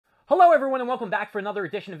Hello everyone and welcome back for another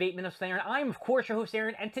edition of 8 Minutes with Aaron. I'm of course your host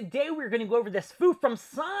Aaron, and today we're going to go over this food from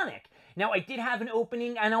Sonic. Now I did have an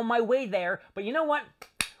opening and on my way there, but you know what?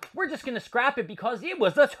 We're just going to scrap it because it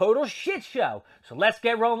was a total shit show. So let's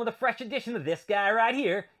get rolling with a fresh edition of this guy right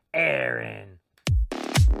here, Aaron.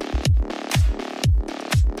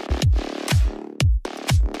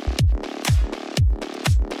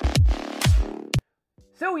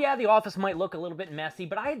 So yeah, the office might look a little bit messy,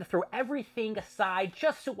 but I had to throw everything aside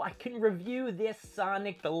just so I can review this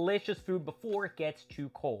Sonic delicious food before it gets too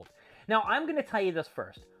cold. Now, I'm going to tell you this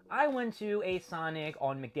first. I went to a Sonic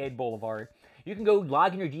on McDade Boulevard. You can go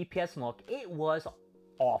log in your GPS and look. It was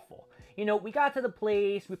awful. You know, we got to the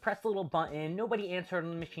place, we pressed the little button, nobody answered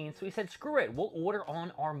on the machine, so we said, screw it, we'll order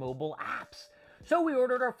on our mobile apps. So we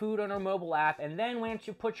ordered our food on our mobile app, and then once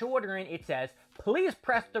you put your order in, it says, please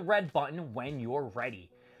press the red button when you're ready.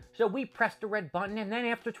 So we pressed the red button, and then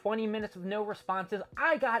after 20 minutes of no responses,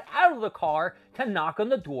 I got out of the car to knock on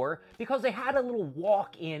the door because they had a little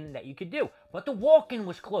walk-in that you could do. But the walk-in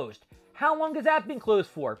was closed. How long has that been closed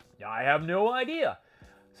for? I have no idea.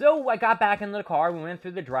 So I got back into the car, we went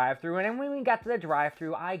through the drive-thru, and then when we got to the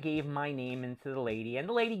drive-thru, I gave my name into the lady, and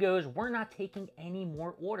the lady goes, we're not taking any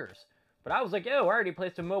more orders. But I was like, yo, I already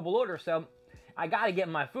placed a mobile order, so I gotta get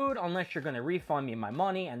my food unless you're gonna refund me my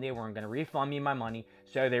money, and they weren't gonna refund me my money,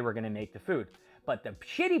 so they were gonna make the food. But the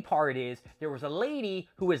shitty part is, there was a lady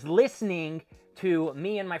who was listening to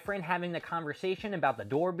me and my friend having the conversation about the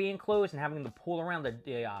door being closed and having to pull around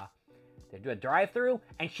the drive-thru,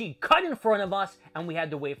 and she cut in front of us, and we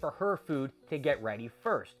had to wait for her food to get ready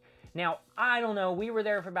first. Now, I don't know, we were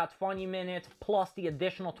there for about 20 minutes, plus the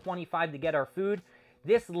additional 25 to get our food.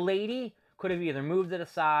 This lady could have either moved it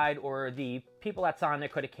aside, or the people at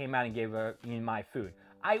Sonic could have came out and gave me my food.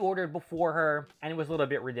 I ordered before her, and it was a little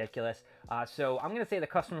bit ridiculous. So I'm going to say the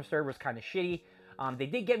customer service was kind of shitty. They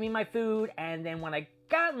did get me my food, and then when I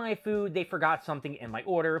got my food, they forgot something in my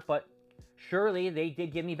order, but surely they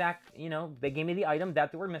did give me back, you know, they gave me the item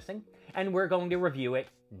that they were missing, and we're going to review it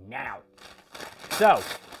now. So,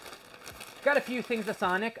 got a few things at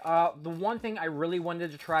Sonic. The one thing I really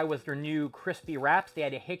wanted to try was their new crispy wraps. They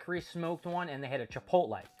had a hickory smoked one, and they had a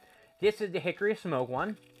chipotle. This is the hickory smoked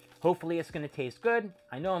one. Hopefully it's going to taste good.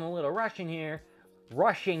 I know I'm a little rushing here,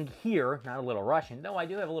 not a little Russian. No, I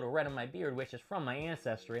do have a little red on my beard, which is from my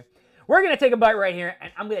ancestry. We're going to take a bite right here,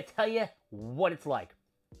 and I'm going to tell you what it's like.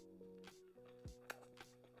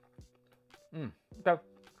 Okay.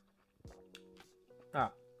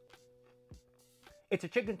 It's a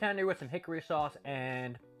chicken tender with some hickory sauce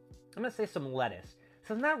and I'm going to say some lettuce.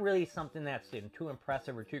 So it's not really something that's too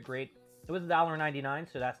impressive or too great. It was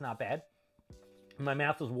 $1.99, so that's not bad. My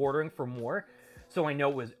mouth was watering for more, so I know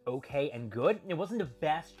it was okay and good. It wasn't the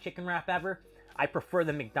best chicken wrap ever. I prefer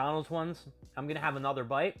the McDonald's ones. I'm going to have another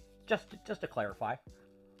bite, just to clarify.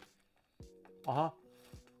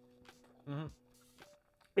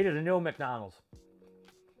 It is a no McDonald's.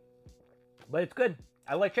 But it's good.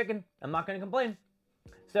 I like chicken. I'm not going to complain.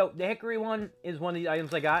 So, the hickory one is one of the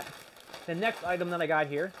items I got. The next item that I got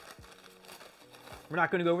here, we're not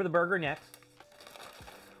going to go over the burger next.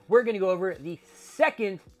 We're going to go over the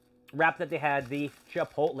second wrap that they had, the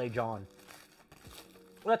Chipotle John.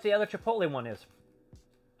 Let's see how the Chipotle one is.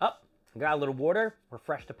 Got a little water,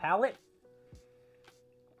 refresh the palate.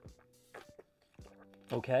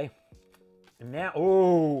 Okay. And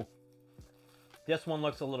now, this one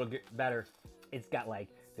looks a little better. It's got like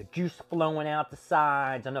the juice flowing out the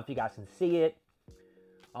sides. I don't know if you guys can see it.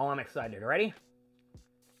 Oh, I'm excited. Ready?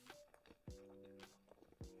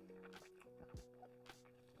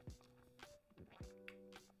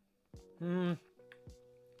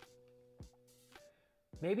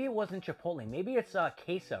 Maybe it wasn't Chipotle. Maybe it's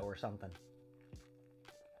queso or something.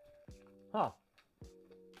 Huh.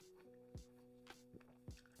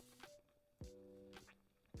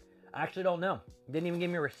 I actually don't know. Didn't even give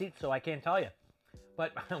me a receipt, so I can't tell you.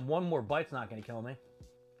 But one more bite's not going to kill me.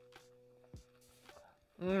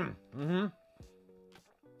 You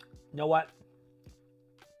know what?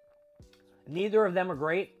 Neither of them are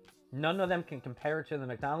great. None of them can compare to the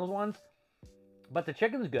McDonald's ones. But the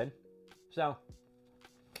chicken's good. So,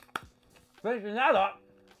 finishing that up.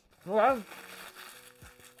 Well,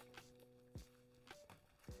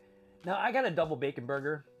 now, I got a double bacon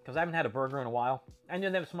burger because I haven't had a burger in a while. I knew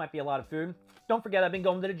this might be a lot of food. Don't forget, I've been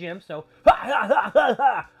going to the gym, so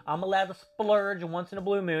I'm allowed to splurge once in a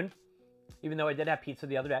blue moon, even though I did have pizza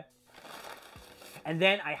the other day. And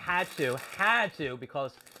then I had to,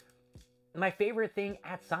 because my favorite thing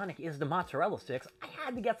at Sonic is the mozzarella sticks. I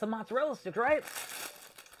had to get some mozzarella sticks, right?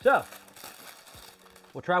 So,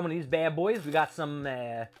 we'll try one of these bad boys. We got some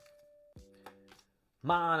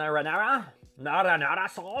Marinara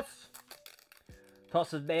sauce.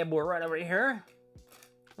 Toss this bad boy right over here.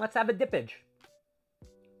 Let's have a dippage.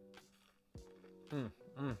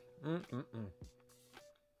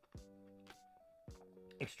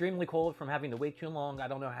 Extremely cold from having to wait too long. I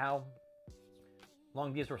don't know how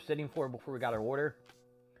long these were sitting for before we got our order.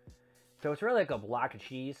 So it's really like a block of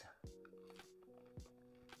cheese.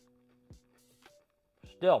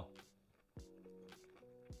 Still,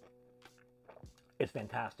 it's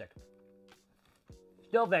fantastic.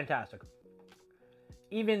 Still fantastic.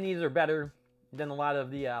 Even these are better than a lot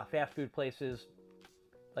of the fast food places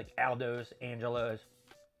like Aldo's, Angelo's,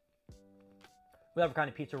 whatever kind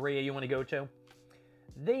of pizzeria you want to go to.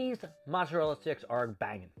 These mozzarella sticks are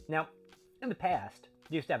banging. Now, in the past,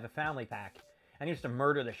 they used to have a family pack, and I used to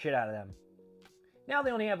murder the shit out of them. Now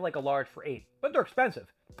they only have like a large for 8, but they're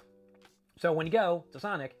expensive. So when you go to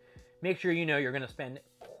Sonic, make sure you know you're going to spend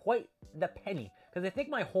quite the penny. Because I think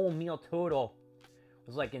my whole meal total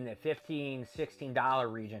was like in the $15,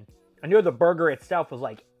 $16 region. I knew the burger itself was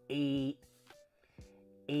like $8-ish.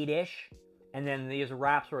 And then these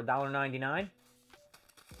wraps were $1.99.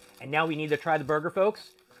 And now we need to try the burger,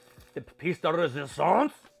 folks. The piece de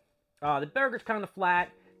resistance. The burger's kind of flat.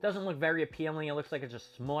 Doesn't look very appealing. It looks like it's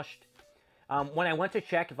just smushed. When I went to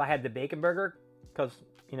check if I had the bacon burger, because,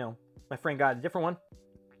 you know, my friend got a different one,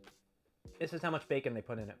 this is how much bacon they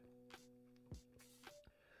put in it.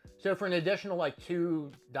 So for an additional like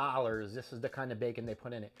 $2, this is the kind of bacon they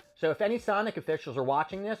put in it. So if any Sonic officials are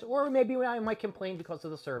watching this, or maybe I might complain because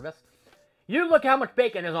of the service, you look how much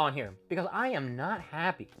bacon is on here, because I am not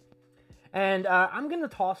happy. And I'm going to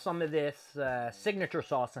toss some of this signature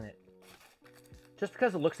sauce in it. Just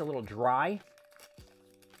because it looks a little dry. I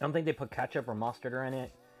don't think they put ketchup or mustard in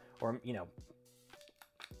it, or, you know,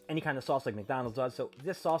 any kind of sauce like McDonald's does. So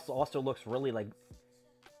this sauce also looks really like,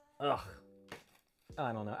 ugh.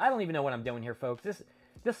 I don't know. I don't even know what I'm doing here, folks. This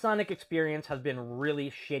Sonic experience has been really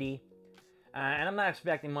shitty. And I'm not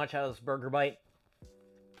expecting much out of this burger bite.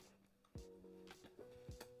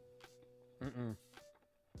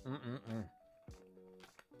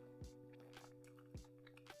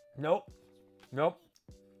 Nope. Nope.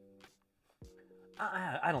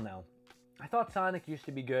 I don't know. I thought Sonic used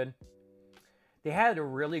to be good. They had a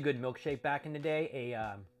really good milkshake back in the day,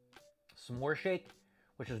 a s'more shake,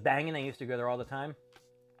 which was banging. I used to go there all the time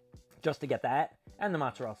just to get that, and the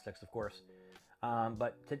mozzarella sticks, of course.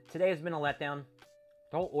 But today has been a letdown.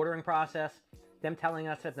 The whole ordering process, them telling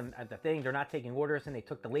us at the thing they're not taking orders, and they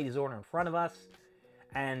took the lady's order in front of us,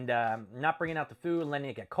 and not bringing out the food, letting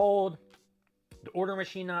it get cold, the order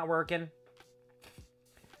machine not working,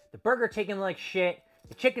 the burger taking like shit,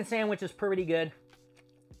 the chicken sandwich is pretty good.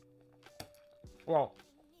 Well,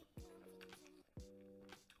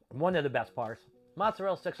 one of the best parts.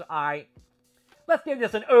 Mozzarella sticks are alright. Let's give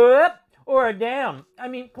this an up or a down. I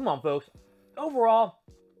mean, come on, folks. Overall,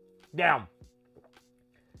 down.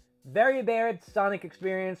 Very bad Sonic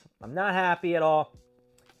experience. I'm not happy at all.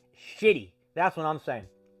 Shitty. That's what I'm saying.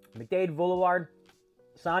 McDade Boulevard,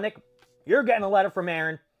 Sonic, you're getting a letter from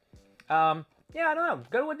Aaron. Yeah, I don't know.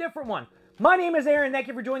 Go to a different one. My name is Aaron. Thank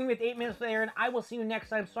you for joining me with 8 Minutes with Aaron. I will see you next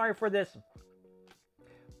time. Sorry for this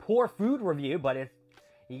poor food review, but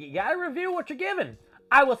you gotta review what you're given.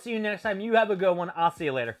 I will see you next time. You have a good one. I'll see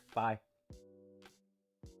you later. Bye.